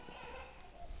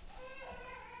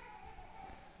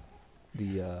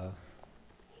the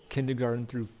kindergarten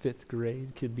through 5th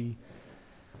grade could be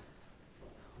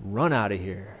run out of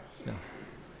here. No.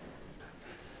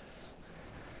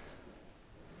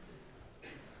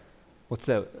 What's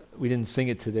that? We didn't sing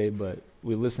it today, but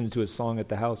we listened to a song at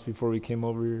the house before we came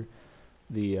over here.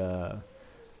 The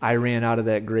I Ran Out of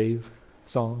That Grave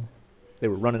song. They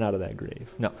were running out of that grave.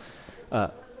 No.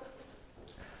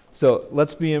 So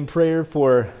let's be in prayer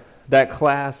for that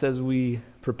class as we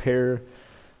prepare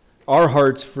our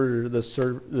hearts for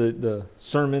the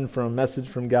sermon from a message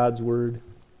from God's Word.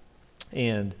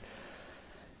 And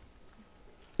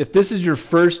if this is your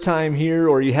first time here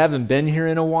or you haven't been here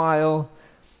in a while,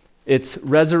 it's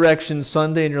Resurrection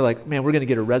Sunday and you're like, man, we're going to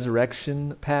get a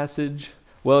resurrection passage.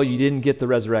 Well, you didn't get the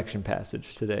resurrection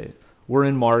passage today. We're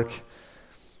in Mark,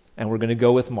 and we're going to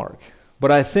go with Mark.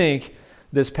 But I think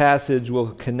this passage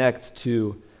will connect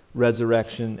to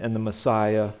resurrection and the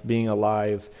Messiah being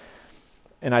alive.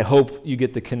 And I hope you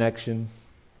get the connection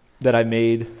that I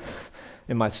made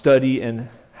in my study and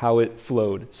how it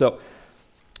flowed. So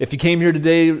if you came here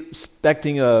today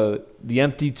expecting the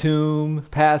empty tomb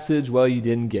passage, well, you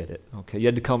didn't get it. Okay, you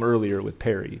had to come earlier with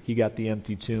Perry. He got the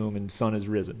empty tomb and sun is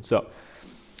risen.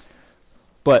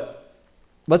 But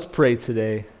let's pray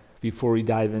today before we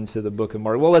dive into the book of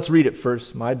Mark. Well, let's read it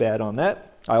first. My bad on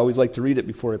that. I always like to read it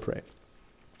before I pray.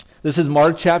 This is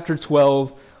Mark chapter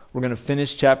 12. We're going to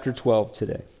finish chapter 12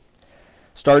 today,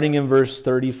 starting in verse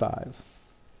 35.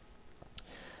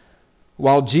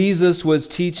 While Jesus was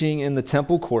teaching in the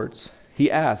temple courts,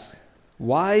 he asked,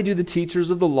 "Why do the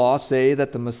teachers of the law say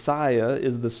that the Messiah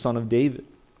is the son of David?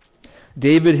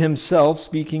 David himself,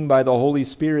 speaking by the Holy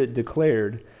Spirit,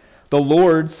 declared, 'The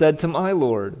Lord said to my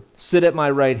Lord, sit at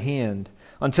my right hand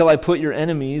until I put your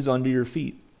enemies under your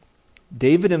feet.'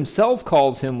 David himself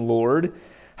calls him Lord.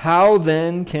 How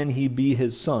then can he be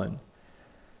his son?"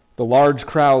 The large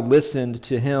crowd listened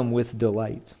to him with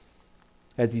delight.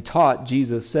 As he taught,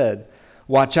 Jesus said,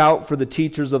 "Watch out for the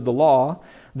teachers of the law.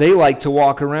 They like to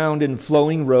walk around in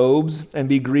flowing robes and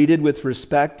be greeted with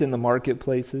respect in the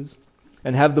marketplaces,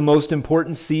 and have the most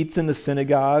important seats in the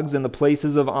synagogues and the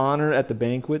places of honor at the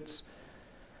banquets.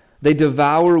 They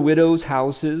devour widows'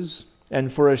 houses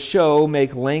and for a show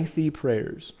make lengthy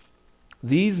prayers.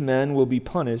 These men will be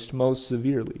punished most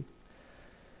severely."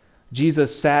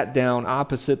 Jesus sat down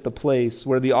opposite the place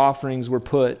where the offerings were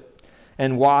put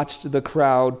and watched the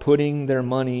crowd putting their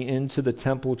money into the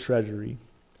temple treasury.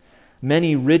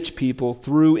 Many rich people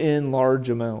threw in large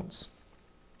amounts,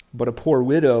 but a poor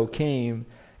widow came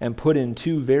and put in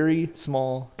 2 very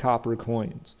small copper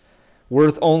coins,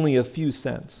 worth only a few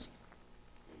cents.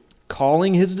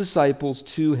 Calling his disciples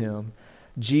to him,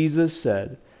 Jesus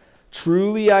said,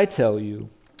 "Truly I tell you,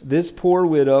 this poor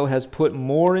widow has put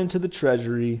more into the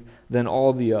treasury than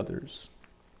all the others.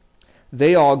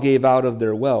 They all gave out of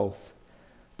their wealth,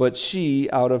 but she,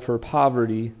 out of her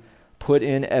poverty, put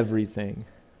in everything,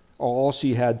 all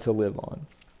she had to live on."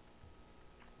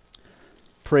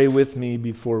 Pray with me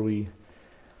before we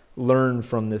learn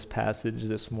from this passage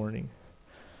this morning.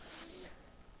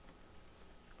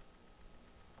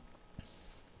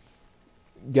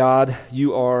 God,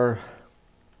 you are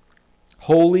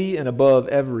holy and above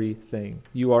everything.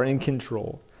 You are in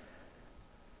control.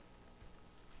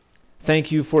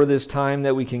 Thank you for this time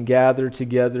that we can gather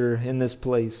together in this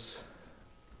place.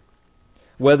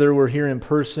 Whether we're here in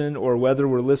person or whether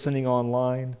we're listening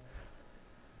online,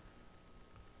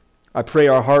 I pray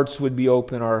our hearts would be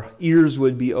open, our ears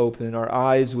would be open, our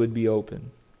eyes would be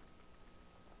open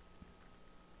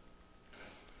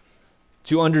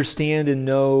to understand and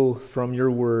know from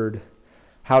your word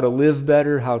how to live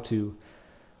better, how to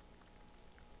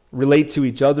relate to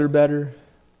each other better,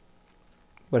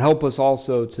 but help us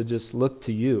also to just look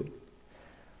to you,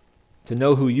 to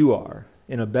know who you are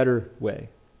in a better way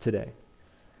today.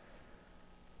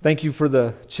 Thank you for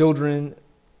the children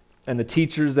and the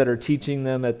teachers that are teaching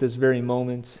them at this very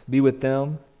moment. Be with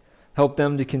them. Help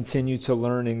them to continue to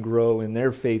learn and grow in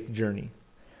their faith journey.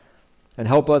 And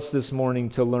help us this morning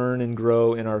to learn and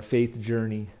grow in our faith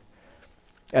journey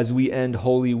as we end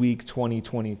Holy Week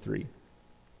 2023.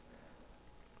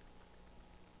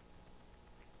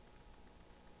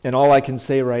 And all I can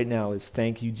say right now is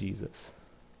thank you, Jesus.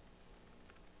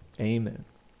 Amen.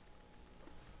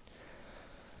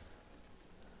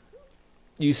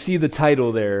 You see the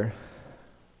title there,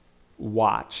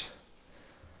 Watch.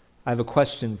 I have a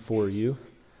question for you.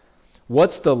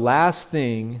 What's the last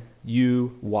thing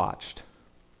you watched?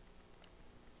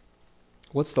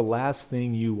 What's the last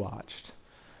thing you watched?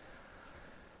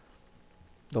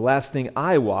 The last thing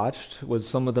I watched was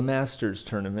some of the Masters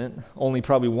tournament. Only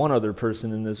probably one other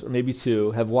person in this, or maybe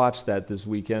two, have watched that this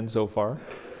weekend so far.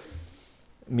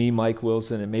 me, Mike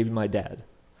Wilson, and maybe my dad.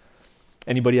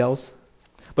 Anybody else?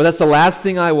 But that's the last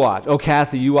thing I watch. Oh,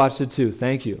 Kathy, you watched it too.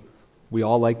 Thank you. We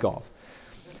all like golf.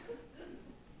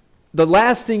 The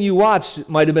last thing you watched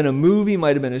might have been a movie,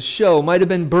 might have been a show, might have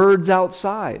been birds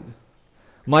outside,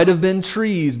 might have been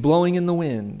trees blowing in the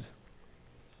wind,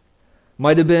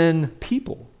 might have been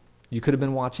people. You could have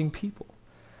been watching people.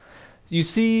 You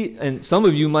see, and some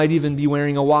of you might even be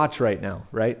wearing a watch right now,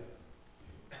 right?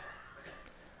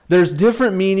 There's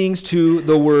different meanings to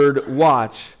the word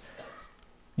watch.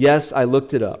 Yes, I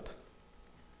looked it up.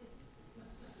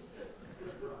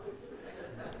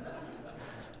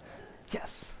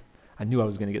 Yes. I knew I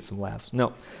was going to get some laughs.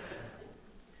 No.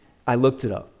 I looked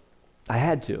it up. I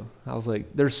had to. I was like,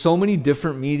 there's so many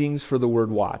different meanings for the word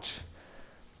watch.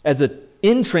 As an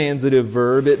intransitive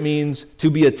verb, it means to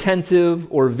be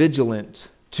attentive or vigilant,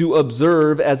 to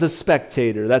observe as a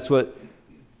spectator. That's what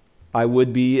I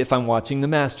would be if I'm watching the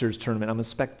Masters tournament. I'm a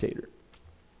spectator.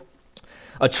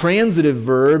 A transitive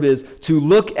verb is to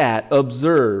look at,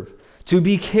 observe, to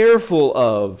be careful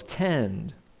of,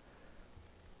 tend.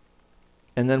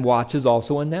 And then watch is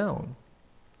also a noun.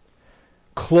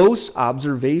 Close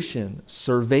observation,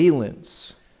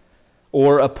 surveillance,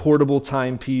 or a portable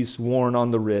timepiece worn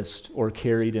on the wrist or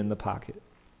carried in the pocket.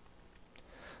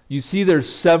 You see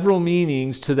there's several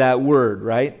meanings to that word,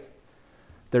 right?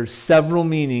 There's several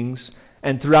meanings,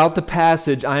 and throughout the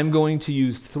passage I'm going to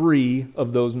use 3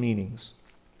 of those meanings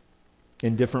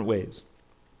in different ways.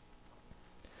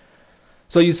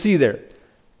 So you see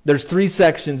there's 3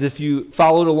 sections. If you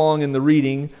followed along in the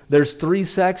reading, there's 3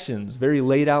 sections, very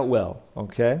laid out well,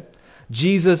 okay?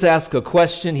 Jesus asks a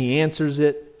question, he answers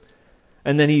it,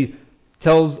 and then he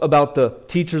tells about the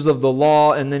teachers of the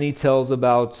law, and then he tells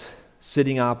about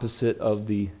sitting opposite of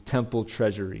the temple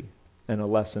treasury and a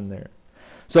lesson there.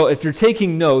 So if you're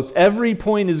taking notes, every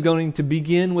point is going to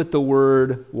begin with the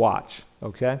word watch,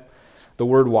 okay? The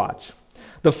word watch.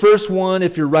 The first one,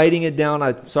 if you're writing it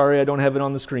down, sorry I don't have it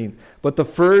on the screen, but the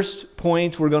first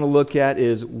point we're going to look at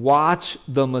is watch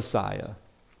the Messiah.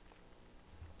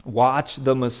 Watch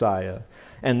the Messiah.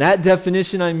 And that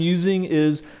definition I'm using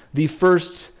is the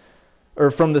first, or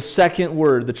from the second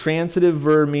word, the transitive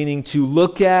verb meaning to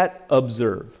look at,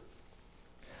 observe.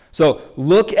 So,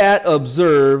 look at,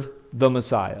 observe the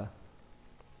Messiah.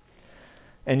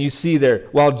 And you see there,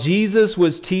 while Jesus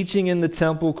was teaching in the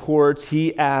temple courts,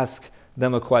 he asked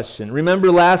them a question.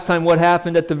 Remember last time what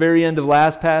happened at the very end of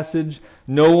last passage?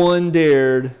 No one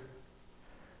dared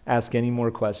ask any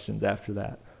more questions after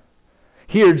that.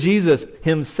 Here, Jesus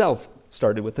himself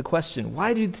started with a question.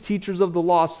 Why do the teachers of the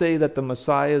law say that the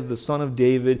Messiah is the son of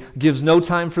David? Gives no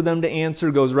time for them to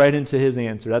answer, goes right into his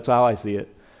answer. That's how I see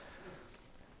it.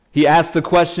 He asked the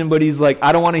question, but he's like,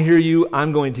 I don't want to hear you.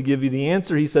 I'm going to give you the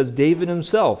answer. He says, David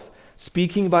himself,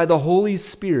 speaking by the Holy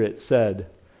Spirit, said,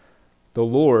 the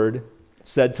Lord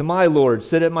said to my Lord,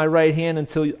 sit at my right hand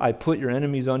until I put your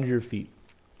enemies under your feet.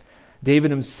 David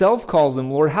himself calls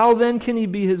him Lord. How then can he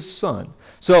be his son?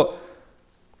 So,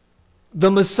 the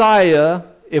Messiah,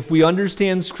 if we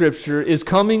understand Scripture, is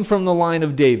coming from the line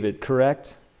of David,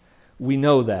 correct? We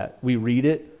know that. We read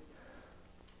it.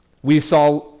 We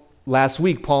saw last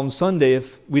week, Palm Sunday,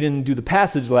 if we didn't do the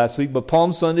passage last week, but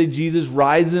Palm Sunday, Jesus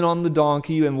rides in on the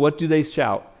donkey, and what do they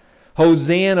shout?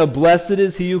 Hosanna, blessed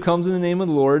is he who comes in the name of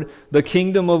the Lord. The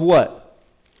kingdom of what?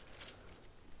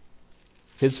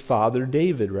 His father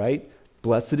David, right?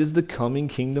 Blessed is the coming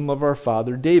kingdom of our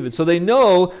father David. So they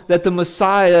know that the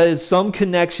Messiah is some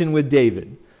connection with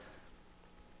David.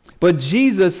 But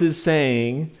Jesus is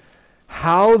saying,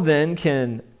 how then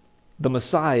can the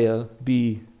Messiah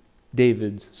be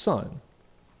David's son?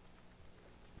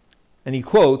 And he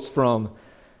quotes from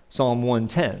Psalm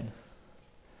 110.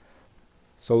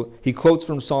 So he quotes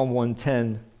from Psalm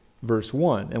 110, verse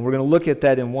 1. And we're going to look at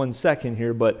that in 1 second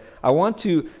here, but I want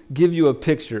to give you a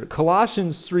picture.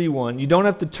 Colossians 3:1. You don't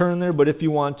have to turn there, but if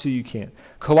you want to, you can.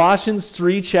 Colossians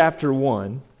 3, chapter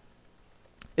 1.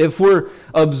 If we're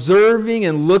observing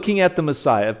and looking at the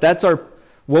Messiah, if that's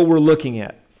what we're looking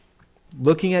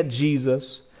at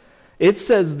Jesus, it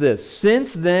says this,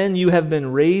 since then you have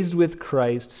been raised with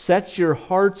Christ, set your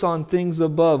hearts on things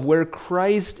above, where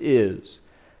Christ is,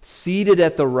 seated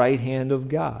at the right hand of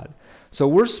God. So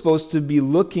we're supposed to be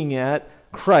looking at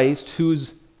Christ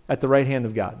who's at the right hand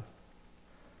of God.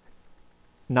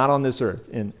 Not on this earth,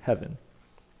 in heaven.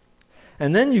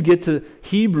 And then you get to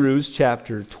Hebrews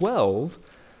chapter 12.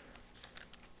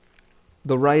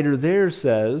 The writer there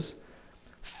says,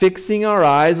 fixing our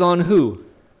eyes on who?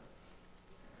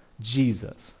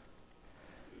 Jesus.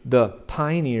 The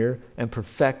pioneer and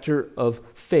perfecter of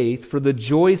faith, for the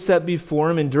joy set before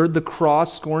him, endured the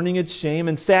cross, scorning its shame,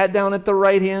 and sat down at the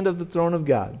right hand of the throne of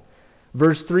God.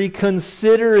 Verse 3,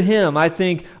 consider him, I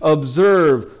think,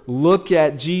 observe, look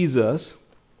at Jesus,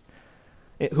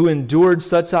 who endured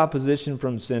such opposition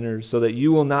from sinners, so that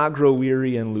you will not grow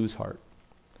weary and lose heart.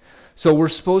 So we're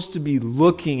supposed to be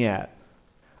looking at,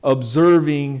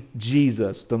 observing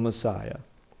Jesus, the Messiah.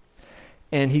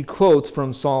 And he quotes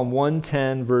from Psalm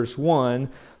 110, verse 1,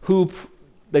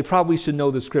 they probably should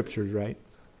know the scriptures, right?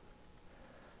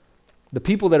 The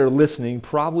people that are listening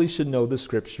probably should know the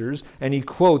scriptures, and he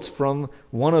quotes from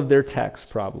one of their texts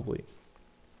probably.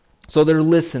 So they're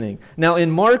listening. Now in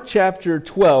Mark chapter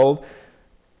 12,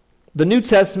 the New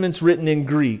Testament's written in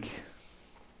Greek,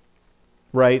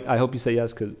 right? I hope you say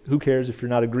yes, because who cares if you're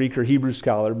not a Greek or Hebrew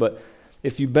scholar, but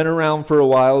if you've been around for a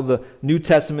while, the New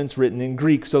Testament's written in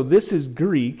Greek. So this is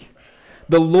Greek.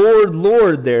 The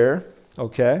Lord there,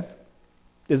 okay,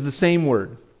 is the same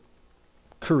word,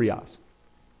 kurios.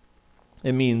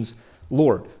 It means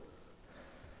Lord.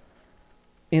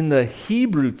 In the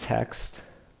Hebrew text,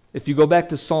 if you go back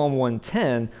to Psalm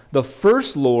 110, the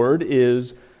first Lord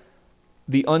is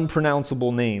the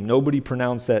unpronounceable name. Nobody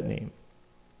pronounced that name.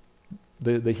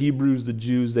 The Hebrews, the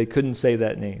Jews, they couldn't say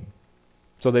that name.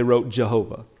 So they wrote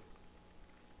Jehovah,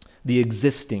 the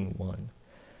existing one.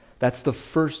 That's the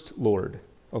first Lord,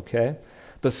 okay?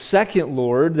 The second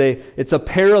Lord, it's a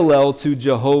parallel to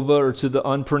Jehovah or to the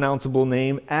unpronounceable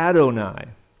name Adonai.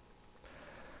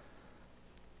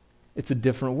 It's a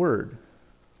different word,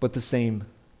 but the same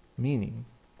meaning.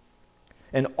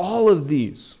 And all of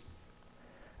these,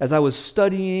 as I was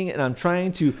studying and I'm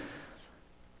trying to,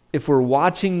 if we're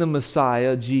watching the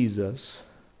Messiah, Jesus,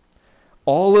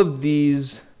 all of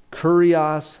these,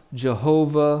 Kurios,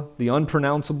 Jehovah, the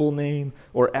unpronounceable name,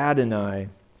 or Adonai,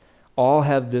 all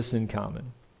have this in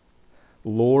common.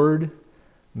 Lord,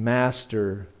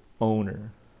 Master,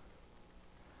 Owner.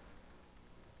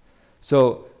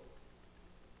 So,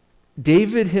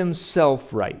 David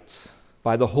himself writes,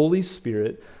 by the Holy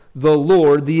Spirit, the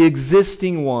Lord, the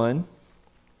existing one,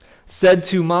 said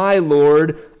to my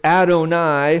Lord,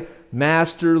 Adonai,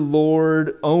 Master,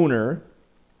 Lord, Owner,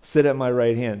 sit at my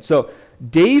right hand. So,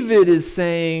 David is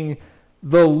saying,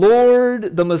 the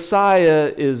Lord, the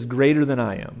Messiah, is greater than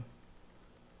I am.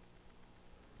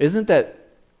 Isn't that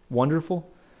wonderful?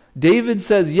 David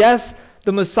says, yes,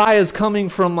 the Messiah is coming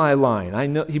from my line. I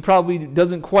know he probably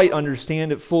doesn't quite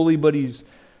understand it fully, but he's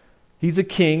a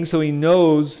king, so he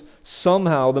knows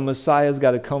somehow the Messiah's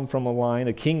got to come from a line,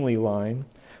 a kingly line.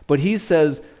 But he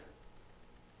says,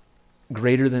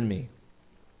 greater than me.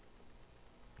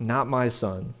 Not my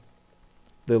son.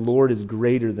 The Lord is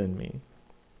greater than me.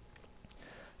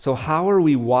 So how are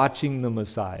we watching the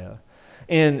Messiah?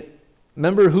 And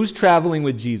remember, who's traveling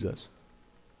with Jesus?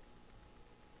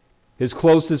 His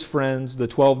closest friends, the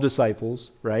 12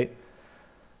 disciples, right?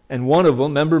 And one of them,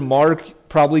 remember, Mark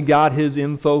probably got his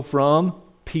info from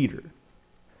Peter.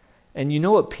 And you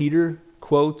know what Peter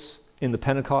quotes in the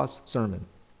Pentecost sermon?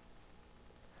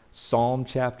 Psalm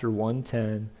chapter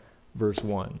 110, verse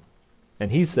 1.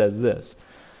 And he says this.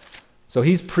 So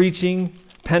he's preaching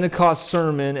Pentecost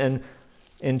sermon, and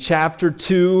in chapter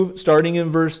 2, starting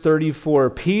in verse 34,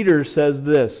 Peter says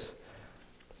this,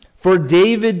 for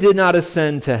David did not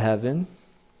ascend to heaven,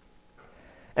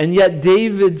 and yet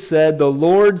David said, the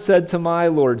Lord said to my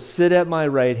Lord, sit at my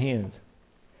right hand,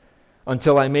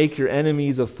 until I make your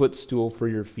enemies a footstool for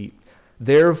your feet.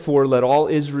 Therefore let all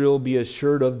Israel be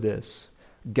assured of this,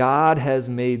 God has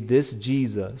made this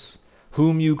Jesus,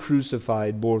 whom you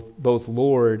crucified, both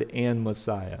Lord and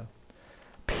Messiah.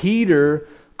 Peter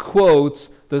quotes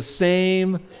the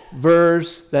same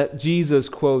verse that Jesus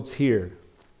quotes here.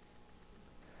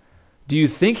 Do you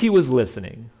think he was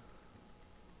listening?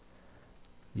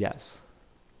 Yes.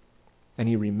 And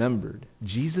he remembered.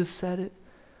 Jesus said it.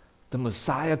 The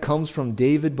Messiah comes from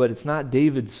David, but it's not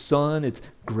David's son. It's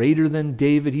greater than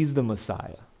David. He's the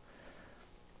Messiah.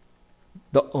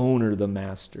 The owner, the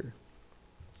master.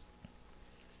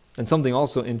 And something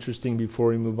also interesting before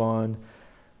we move on,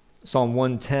 Psalm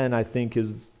 110, I think,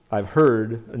 I've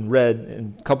heard and read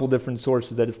in a couple different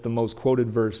sources that it's the most quoted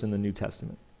verse in the New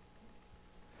Testament.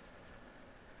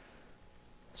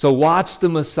 So watch the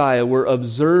Messiah. We're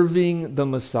observing the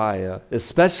Messiah,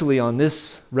 especially on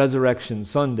this Resurrection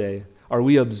Sunday. Are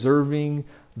we observing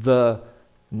the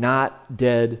not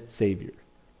dead Savior?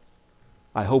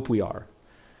 I hope we are.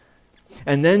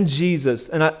 And then Jesus,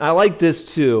 and I like this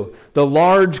too, the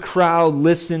large crowd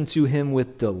listened to him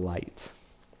with delight.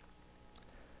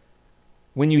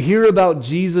 When you hear about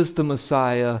Jesus the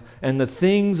Messiah and the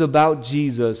things about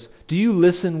Jesus, do you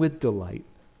listen with delight?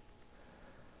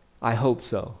 I hope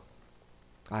so.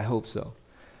 I hope so.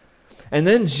 And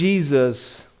then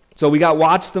Jesus, so we got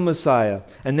watch the Messiah,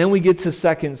 and then we get to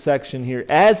second section here.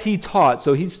 As he taught,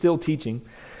 so he's still teaching,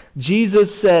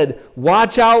 Jesus said,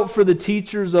 watch out for the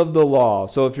teachers of the law.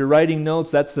 So if you're writing notes,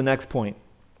 that's the next point.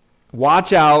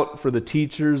 Watch out for the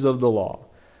teachers of the law.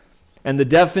 And the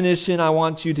definition I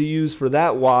want you to use for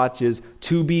that watch is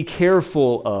to be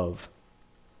careful of.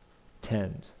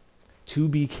 Tend. To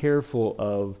be careful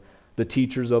of the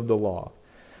teachers of the law.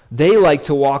 They like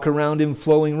to walk around in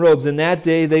flowing robes. In that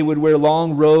day, they would wear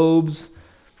long robes.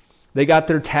 They got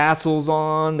their tassels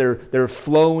on. They're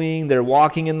flowing. They're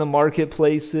walking in the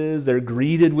marketplaces. They're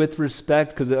greeted with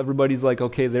respect because everybody's like,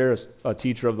 okay, they're a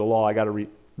teacher of the law. I got to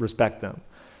respect them.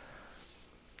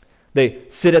 They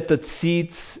sit at the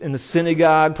seats in the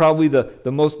synagogue, probably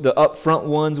the up front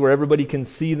ones where everybody can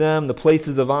see them, the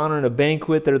places of honor in a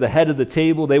banquet. They're the head of the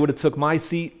table. They would have took my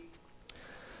seat.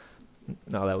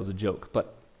 No, that was a joke,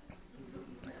 but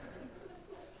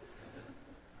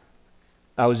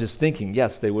I was just thinking,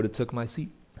 yes, they would have took my seat.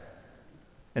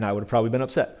 And I would have probably been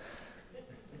upset.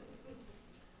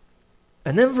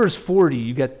 And then verse 40,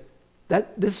 you get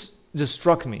that. This just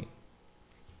struck me.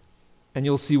 And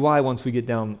you'll see why once we get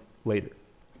down later.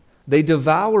 They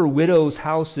devour widows'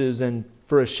 houses and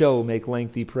for a show make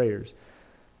lengthy prayers.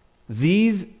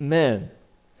 These men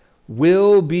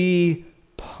will be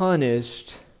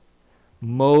punished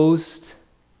most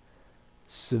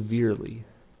severely.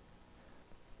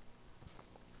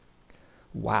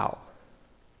 Wow.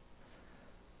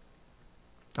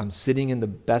 I'm sitting in the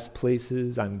best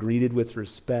places. I'm greeted with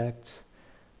respect.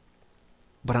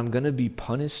 But I'm going to be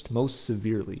punished most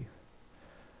severely.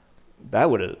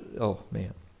 That would have, oh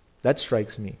man, that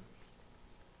strikes me.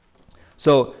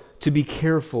 So, to be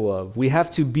careful of, we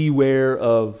have to beware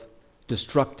of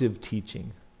destructive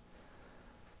teaching.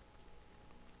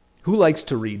 Who likes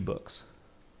to read books?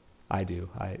 I do.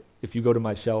 If you go to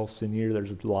my shelves in here,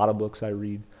 there's a lot of books I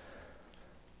read.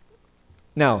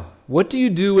 Now, what do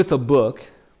you do with a book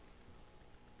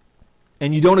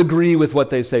and you don't agree with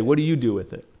what they say? What do you do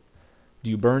with it?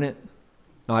 Do you burn it?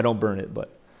 No, I don't burn it, but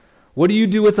what do you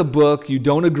do with a book you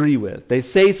don't agree with? They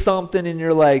say something and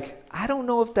you're like, I don't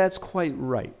know if that's quite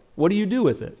right. What do you do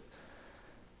with it?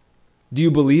 Do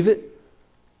you believe it?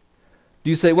 Do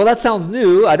you say, well, that sounds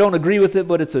new. I don't agree with it,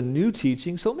 but it's a new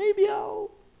teaching, so maybe I'll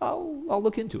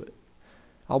look into it.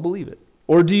 I'll believe it.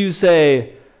 Or do you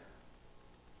say,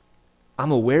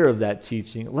 I'm aware of that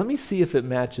teaching. Let me see if it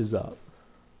matches up.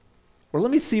 Or let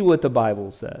me see what the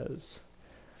Bible says.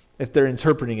 If they're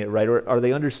interpreting it right, or are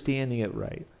they understanding it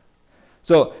right?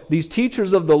 So these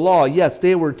teachers of the law, yes,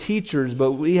 they were teachers,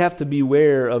 but we have to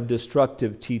beware of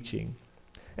destructive teaching.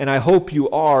 And I hope you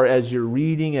are as you're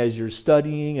reading, as you're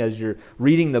studying, as you're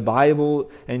reading the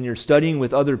Bible, and you're studying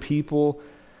with other people.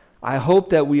 I hope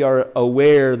that we are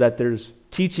aware that there's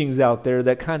teachings out there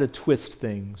that kind of twist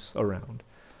things around.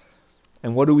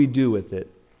 And what do we do with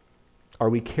it? Are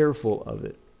we careful of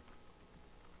it?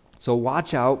 So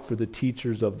watch out for the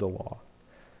teachers of the law.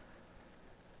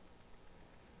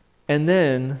 And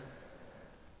then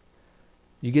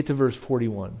you get to verse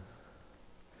 41.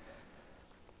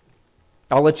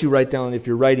 I'll let you write down, if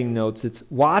you're writing notes, it's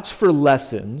watch for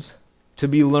lessons to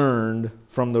be learned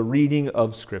from the reading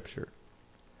of Scripture.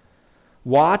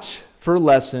 Watch for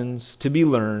lessons to be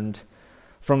learned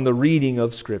from the reading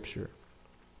of Scripture.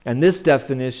 And this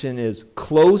definition is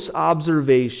close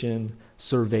observation,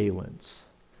 surveillance.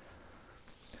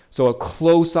 So a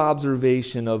close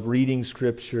observation of reading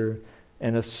Scripture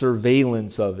and a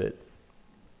surveillance of it.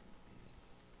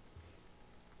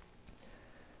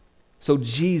 So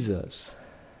Jesus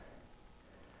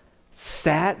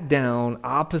sat down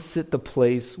opposite the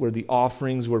place where the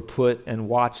offerings were put and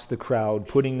watched the crowd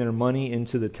putting their money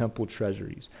into the temple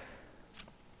treasuries.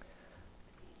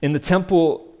 In the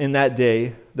temple in that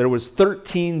day, there was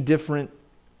 13 different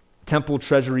temple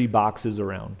treasury boxes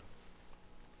around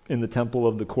in the temple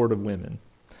of the court of women.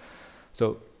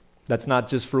 So that's not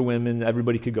just for women.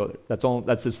 Everybody could go there.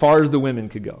 That's as far as the women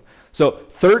could go. So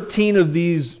 13 of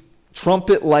these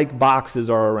trumpet-like boxes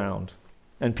are around,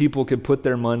 and people could put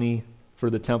their money for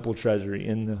the temple treasury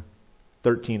in the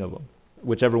 13 of them,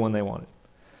 whichever one they wanted.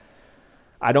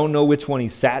 I don't know which one he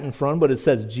sat in front, but it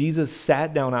says Jesus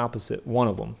sat down opposite one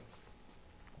of them.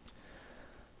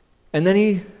 And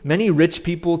then many rich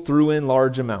people threw in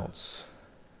large amounts.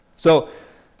 So,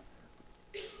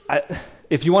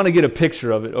 if you want to get a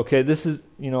picture of it, okay, this is,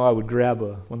 I would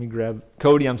let me grab,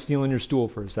 Cody, I'm stealing your stool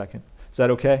for a second. Is that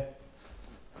okay?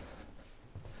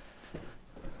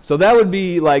 So that would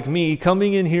be like me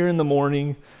coming in here in the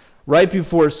morning, right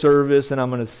before service, and I'm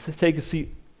going to take a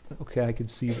seat. Okay, I can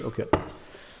see, okay.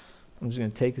 I'm just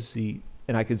going to take a seat.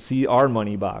 and I could see our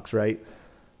money box, right?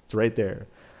 It's right there.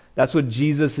 That's what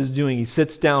Jesus is doing. He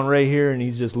sits down right here and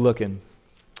he's just looking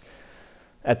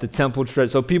at the temple treasure.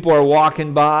 So people are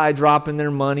walking by, dropping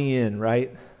their money in,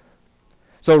 right?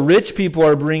 So rich people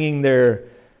are bringing their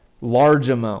large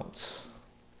amounts.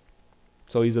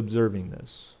 So he's observing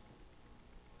this.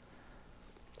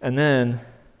 And then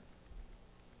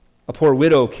a poor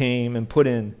widow came and put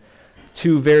in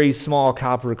 2 very small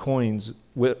copper coins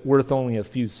worth only a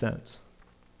few cents.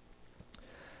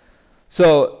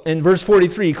 So in verse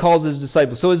 43, he calls his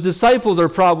disciples. So his disciples are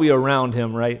probably around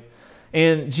him, right?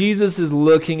 And Jesus is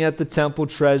looking at the temple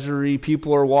treasury.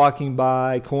 People are walking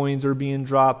by. Coins are being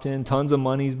dropped in. Tons of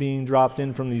money is being dropped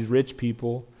in from these rich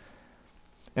people.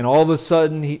 And all of a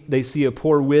sudden, they see a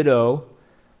poor widow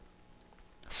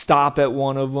stop at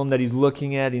one of them that he's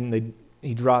looking at, and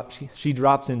she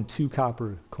drops in 2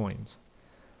 copper coins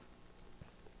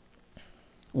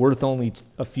worth only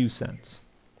a few cents.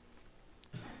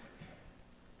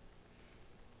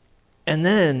 And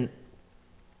then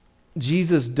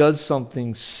Jesus does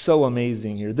something so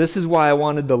amazing here. This is why I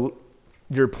wanted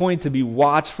your point to be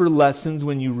watch for lessons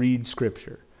when you read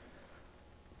Scripture.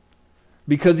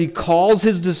 Because he calls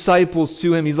his disciples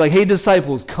to him. He's like, hey,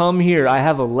 disciples, come here. I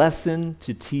have a lesson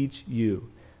to teach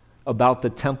you about the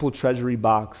temple treasury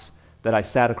box that I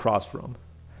sat across from.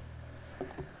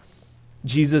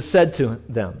 Jesus said to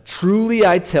them, truly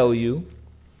I tell you,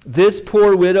 this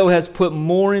poor widow has put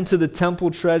more into the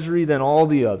temple treasury than all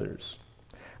the others.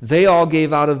 They all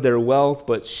gave out of their wealth,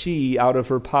 but she, out of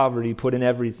her poverty, put in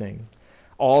everything,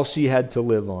 all she had to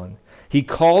live on. He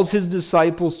calls his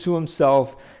disciples to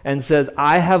himself and says,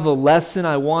 I have a lesson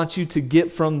I want you to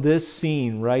get from this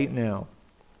scene right now.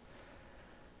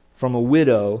 From a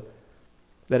widow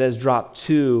that has dropped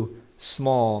 2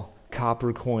 small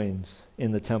copper coins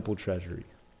in the temple treasury.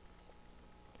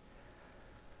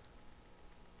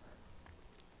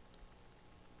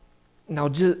 Now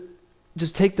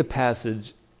just take the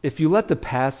passage. If you let the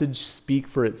passage speak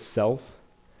for itself,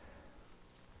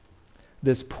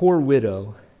 this poor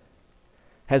widow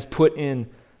has put in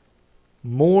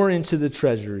more into the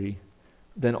treasury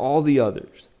than all the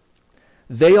others.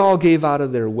 They all gave out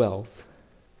of their wealth,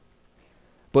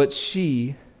 but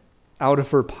she, out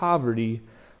of her poverty,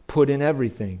 put in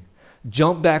everything.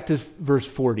 Jump back to verse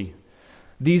 40.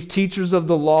 These teachers of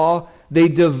the law, they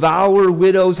devour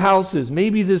widows' houses.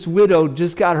 Maybe this widow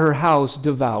just got her house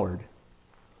devoured.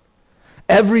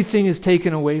 Everything is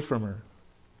taken away from her.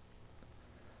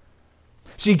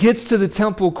 She gets to the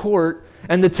temple court,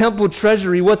 and the temple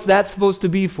treasury, what's that supposed to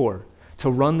be for? To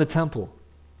run the temple.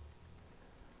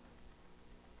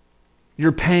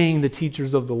 You're paying the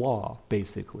teachers of the law,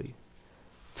 basically,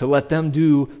 to let them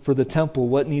do for the temple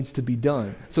what needs to be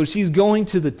done. So she's going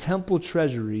to the temple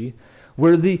treasury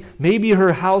where maybe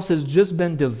her house has just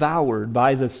been devoured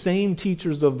by the same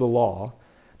teachers of the law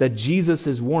that Jesus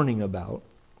is warning about.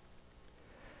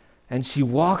 And she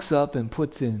walks up and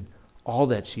puts in all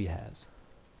that she has.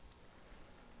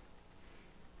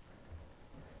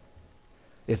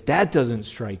 If that doesn't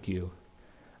strike you,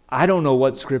 I don't know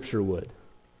what Scripture would.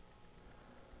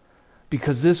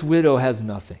 Because this widow has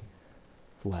nothing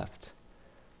left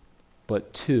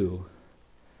but 2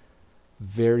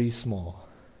 very small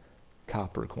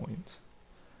copper coins.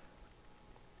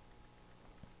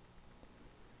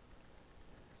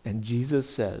 And Jesus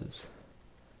says,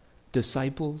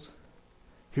 disciples,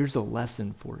 here's a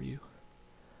lesson for you.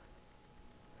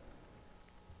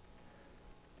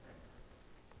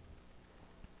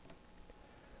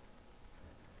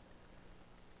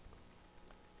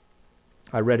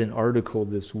 I read an article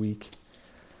this week.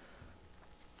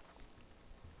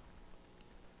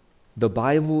 The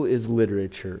Bible is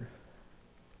literature.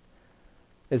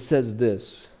 It says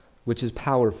this, which is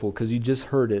powerful because you just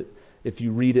heard it. If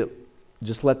you read it,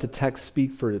 just let the text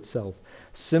speak for itself.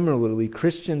 Similarly,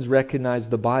 Christians recognize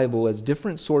the Bible as a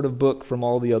different sort of book from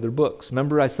all the other books.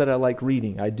 Remember I said I like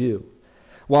reading. I do.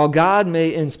 While God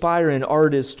may inspire an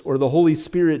artist or the Holy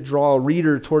Spirit draw a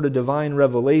reader toward a divine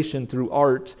revelation through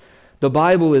art, the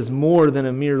Bible is more than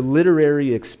a mere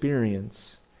literary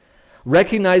experience.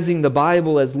 Recognizing the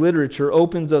Bible as literature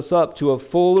opens us up to a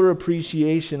fuller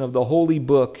appreciation of the holy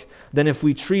book than if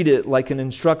we treat it like an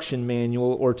instruction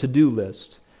manual or to-do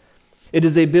list. It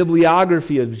is a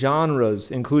bibliography of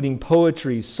genres, including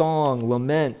poetry, song,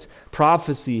 lament,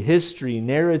 prophecy, history,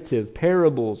 narrative,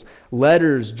 parables,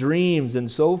 letters, dreams, and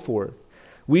so forth.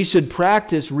 We should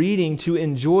practice reading to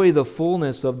enjoy the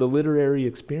fullness of the literary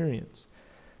experience.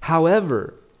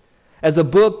 However, as a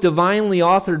book divinely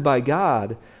authored by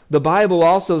God, the Bible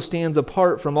also stands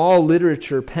apart from all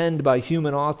literature penned by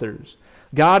human authors.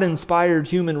 God inspired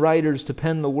human writers to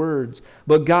pen the words,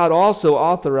 but God also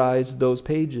authorized those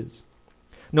pages.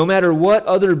 No matter what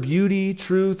other beauty,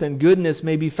 truth, and goodness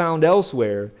may be found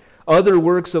elsewhere, other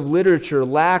works of literature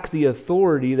lack the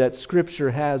authority that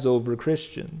Scripture has over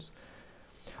Christians.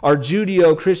 Our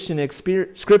Judeo-Christian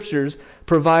scriptures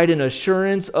provide an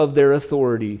assurance of their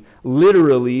authority.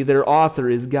 Literally, their author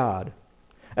is God,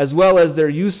 as well as their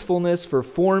usefulness for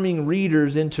forming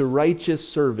readers into righteous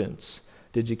servants.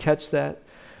 Did you catch that?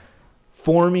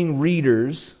 Forming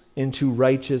readers into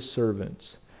righteous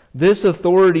servants. This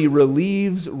authority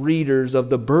relieves readers of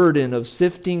the burden of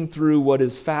sifting through what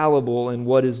is fallible and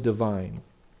what is divine.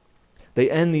 They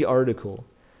end the article.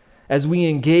 As we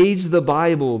engage the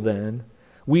Bible, then,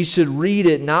 we should read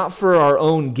it not for our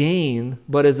own gain,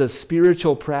 but as a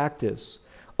spiritual practice,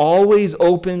 always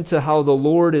open to how the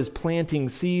Lord is planting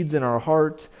seeds in our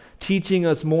heart, teaching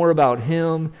us more about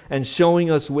Him, and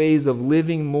showing us ways of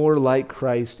living more like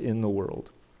Christ in the world.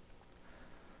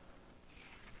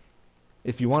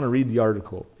 If you want to read the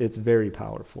article, it's very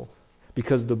powerful,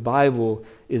 because the Bible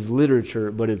is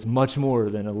literature, but it's much more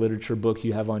than a literature book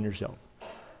you have on your shelf.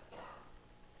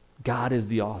 God is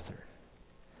the author.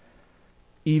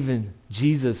 Even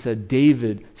Jesus said,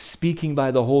 David, speaking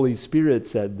by the Holy Spirit,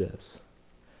 said this.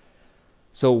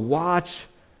 So watch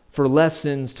for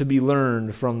lessons to be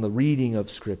learned from the reading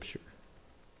of Scripture.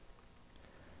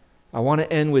 I want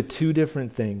to end with two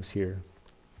different things here,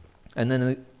 and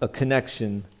then a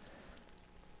connection.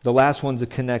 The last one's a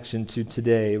connection to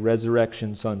today,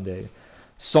 Resurrection Sunday.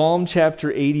 Psalm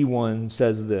chapter 81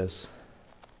 says this.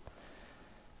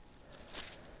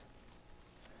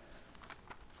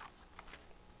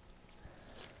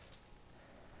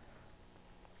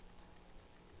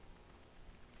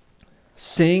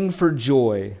 Sing for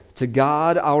joy to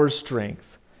God our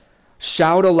strength.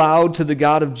 Shout aloud to the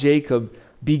God of Jacob.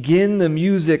 Begin the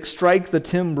music, strike the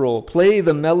timbrel, play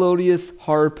the melodious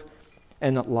harp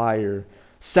and lyre.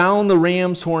 Sound the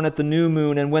ram's horn at the new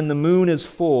moon, and when the moon is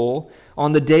full,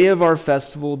 on the day of our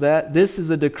festival, that this is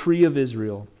a decree of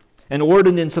Israel, an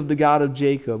ordinance of the God of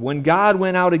Jacob. When God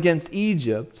went out against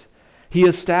Egypt, He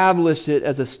established it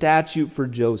as a statute for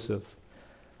Joseph.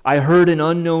 I heard an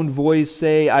unknown voice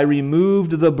say, I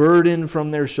removed the burden from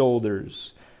their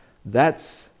shoulders.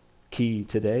 That's key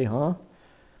today, huh?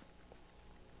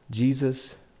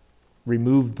 Jesus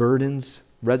removed burdens,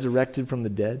 resurrected from the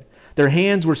dead. Their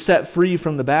hands were set free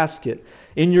from the basket.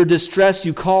 In your distress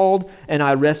you called, and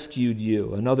I rescued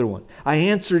you. Another one. I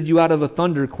answered you out of a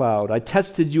thundercloud. I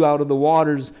tested you out of the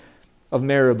waters of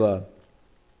Meribah.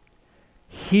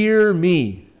 Hear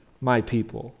me, my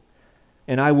people,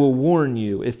 and I will warn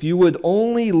you. If you would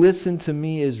only listen to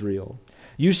me, Israel,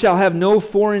 you shall have no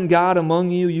foreign god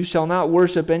among you. You shall not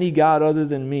worship any god other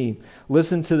than me.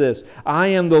 Listen to this. I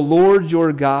am the Lord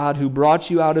your God who brought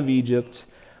you out of Egypt.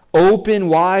 Open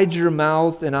wide your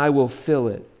mouth, and I will fill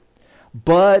it.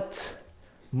 But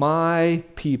my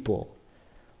people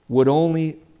would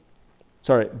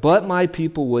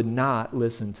not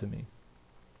listen to me.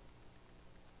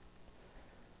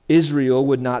 Israel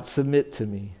would not submit to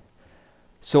me.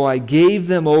 So I gave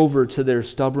them over to their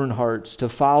stubborn hearts to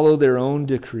follow their own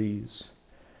decrees.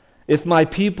 If my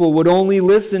people would only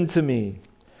listen to me,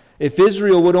 if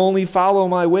Israel would only follow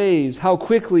my ways, how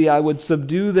quickly I would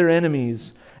subdue their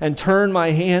enemies and turn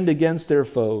my hand against their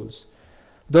foes.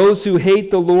 Those who hate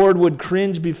the Lord would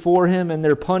cringe before Him, and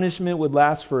their punishment would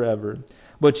last forever.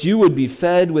 But you would be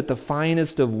fed with the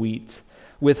finest of wheat.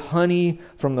 With honey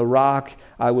from the rock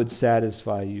I would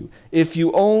satisfy you. If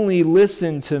you only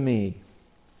listen to me,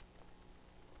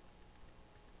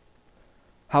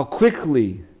 how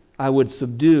quickly I would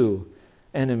subdue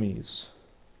enemies.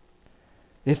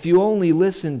 If you only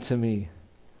listen to me.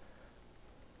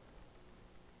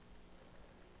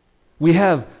 We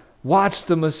have watched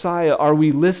the Messiah. Are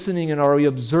we listening and are we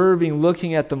observing,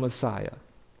 looking at the Messiah?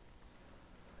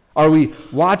 Are we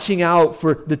watching out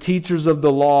for the teachers of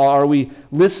the law? Are we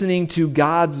listening to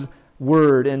God's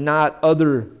word and not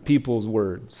other people's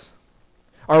words?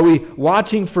 Are we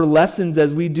watching for lessons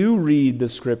as we do read the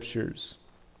Scriptures?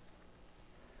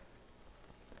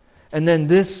 And then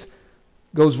this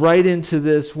goes right into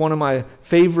this, one of my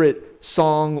favorite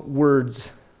song words.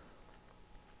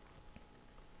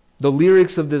 The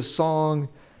lyrics of this song,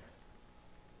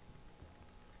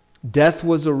 Death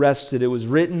Was Arrested. It was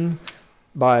written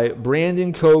by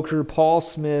Brandon Coker, Paul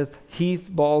Smith, Heath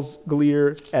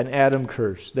Balsglier, and Adam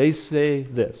Kirsch. They say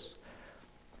this: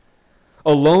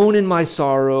 alone in my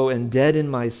sorrow and dead in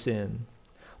my sin,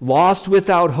 lost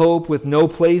without hope, with no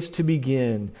place to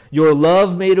begin, your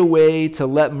love made a way to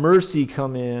let mercy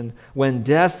come in when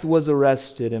death was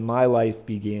arrested and my life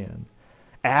began.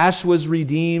 Ash was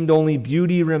redeemed, only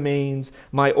beauty remains.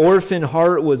 My orphan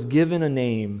heart was given a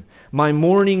name. My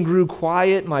mourning grew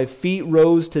quiet, my feet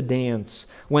rose to dance,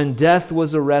 when death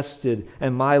was arrested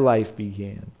and my life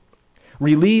began.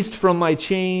 Released from my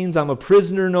chains, I'm a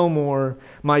prisoner no more.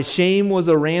 My shame was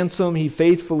a ransom he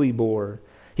faithfully bore.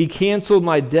 He canceled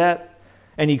my debt,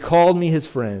 and he called me his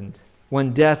friend,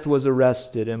 when death was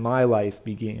arrested and my life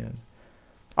began.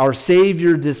 Our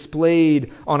Savior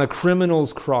displayed on a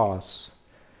criminal's cross.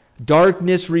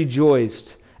 Darkness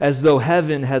rejoiced as though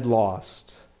heaven had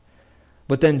lost.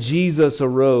 But then Jesus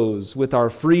arose with our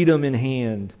freedom in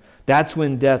hand. That's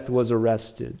when death was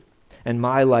arrested and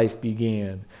my life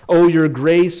began. Oh, your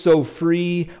grace so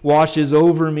free washes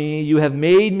over me. You have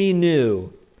made me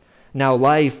new. Now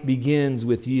life begins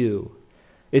with you.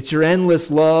 It's your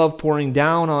endless love pouring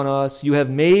down on us. You have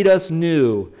made us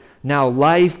new. Now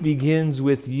life begins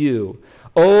with you.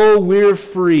 Oh, we're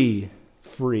free,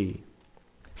 free.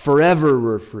 Forever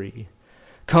we're free.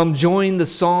 Come join the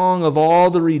song of all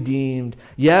the redeemed.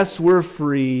 Yes, we're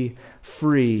free,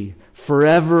 free.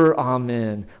 Forever,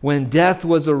 amen. When death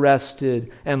was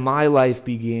arrested and my life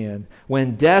began.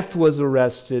 When death was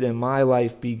arrested and my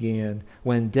life began.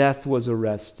 When death was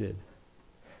arrested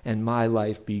and my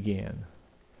life began.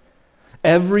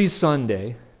 Every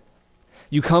Sunday,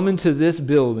 you come into this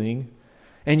building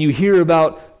and you hear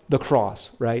about the cross,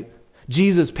 right?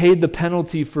 Jesus paid the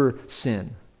penalty for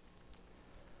sin.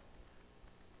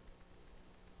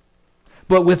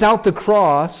 But without the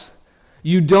cross,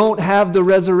 you don't have the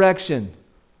resurrection.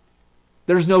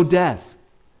 There's no death.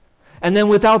 And then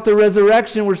without the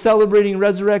resurrection, we're celebrating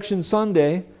Resurrection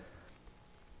Sunday.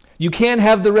 You can't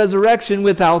have the resurrection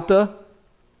without the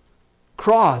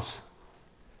cross.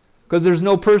 Because there's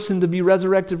no person to be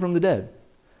resurrected from the dead.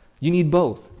 You need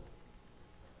both.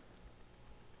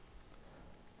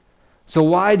 So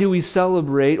why do we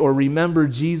celebrate or remember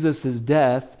Jesus'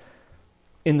 death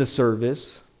in the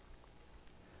service?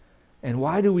 And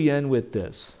why do we end with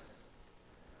this?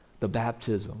 The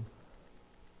baptism.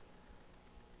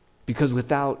 Because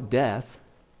without death,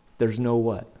 there's no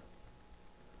what?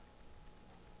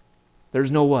 There's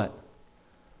no what?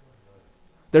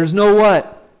 There's no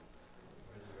what?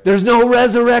 There's no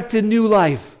resurrected new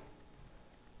life.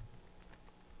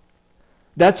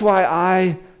 That's why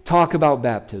I talk about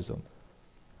baptism.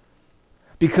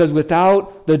 Because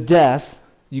without the death,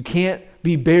 you can't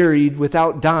be buried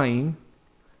without dying.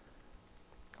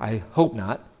 I hope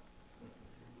not.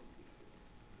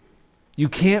 You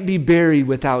can't be buried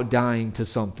without dying to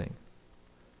something.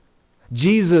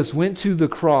 Jesus went to the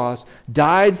cross,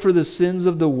 died for the sins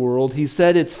of the world. He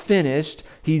said it's finished.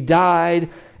 He died,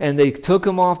 and they took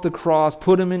him off the cross,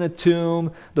 put him in a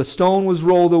tomb. The stone was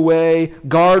rolled away.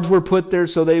 Guards were put there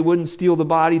so they wouldn't steal the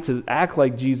body to act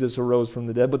like Jesus arose from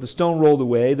the dead. But the stone rolled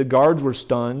away. The guards were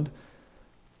stunned.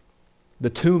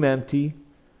 The tomb empty.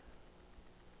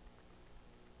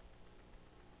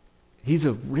 He's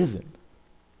risen.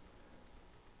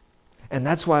 And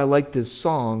that's why I like this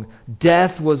song.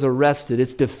 Death was arrested.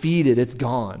 It's defeated. It's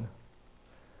gone.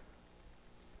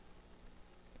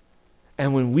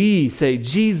 And when we say,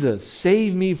 Jesus,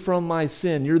 save me from my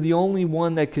sin, you're the only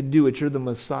one that could do it. You're the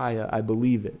Messiah. I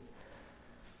believe it.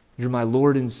 You're my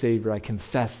Lord and Savior. I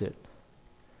confess it.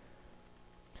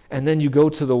 And then you go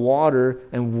to the water,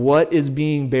 and what is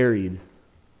being buried?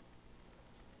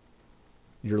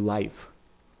 Your life.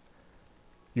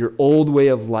 Your old way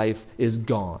of life is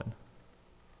gone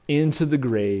into the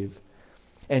grave,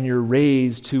 and you're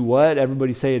raised to what?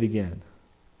 Everybody say it again.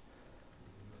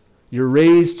 You're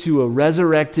raised to a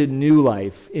resurrected new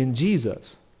life in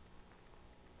Jesus.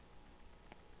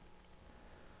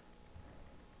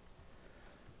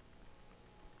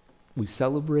 We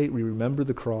celebrate, we remember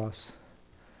the cross,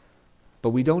 but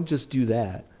we don't just do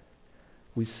that.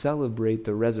 We celebrate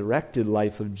the resurrected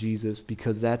life of Jesus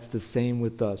because that's the same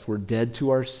with us. We're dead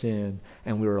to our sin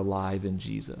and we're alive in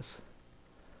Jesus.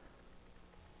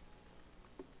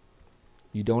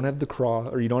 You don't have the cross,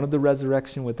 or you don't have the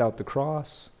resurrection without the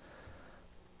cross.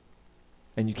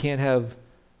 And you can't have,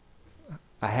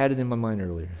 I had it in my mind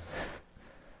earlier.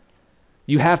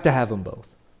 You have to have them both.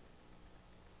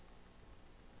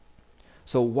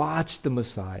 So watch the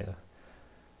Messiah.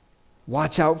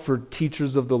 Watch out for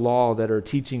teachers of the law that are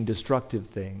teaching destructive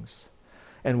things.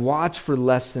 And watch for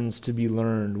lessons to be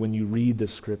learned when you read the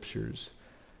Scriptures.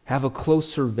 Have a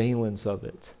close surveillance of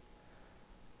it.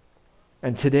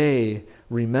 And today,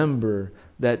 remember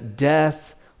that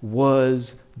death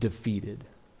was defeated.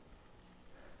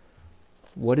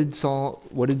 What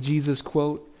did Jesus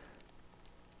quote?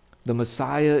 The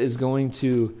Messiah is going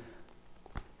to,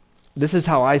 this is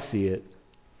how I see it.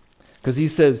 Because he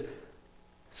says,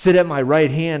 Sit at my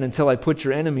right hand until I put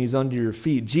your enemies under your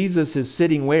feet. Jesus is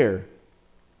sitting where?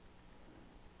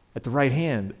 At the right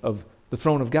hand of the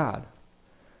throne of God.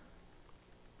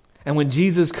 And when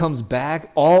Jesus comes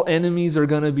back, all enemies are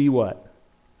going to be what?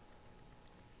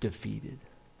 Defeated.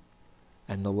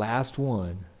 And the last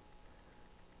one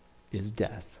is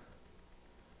death.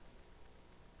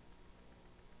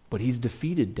 But he's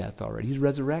defeated death already. He's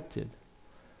resurrected.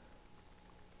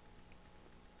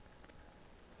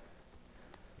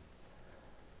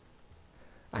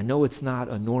 I know it's not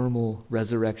a normal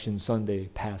Resurrection Sunday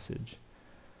passage,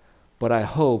 but I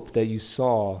hope that you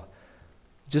saw,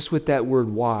 just with that word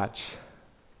watch,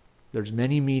 there's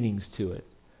many meanings to it.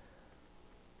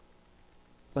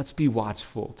 Let's be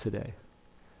watchful today.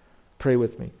 Pray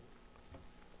with me.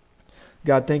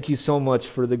 God, thank you so much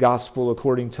for the gospel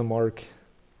according to Mark.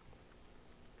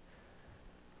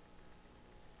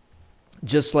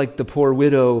 Just like the poor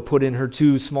widow put in her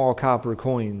 2 small copper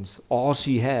coins, all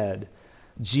she had,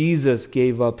 Jesus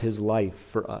gave up his life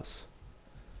for us.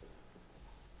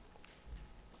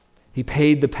 He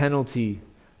paid the penalty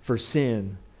for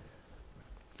sin.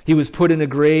 He was put in a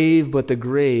grave, but the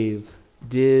grave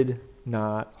did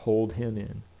not hold him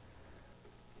in.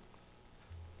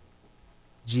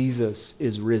 Jesus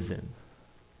is risen.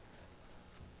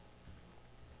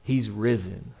 He's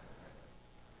risen.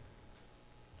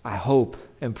 I hope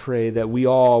and pray that we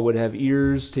all would have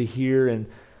ears to hear and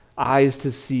eyes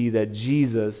to see that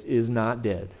Jesus is not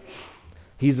dead.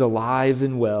 He's alive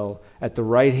and well at the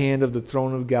right hand of the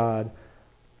throne of God,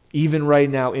 even right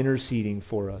now interceding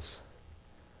for us.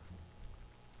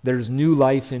 There's new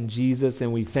life in Jesus,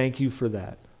 and we thank you for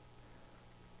that.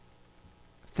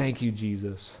 Thank you,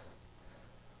 Jesus.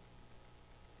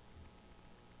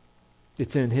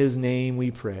 It's in his name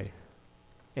we pray.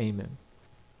 Amen.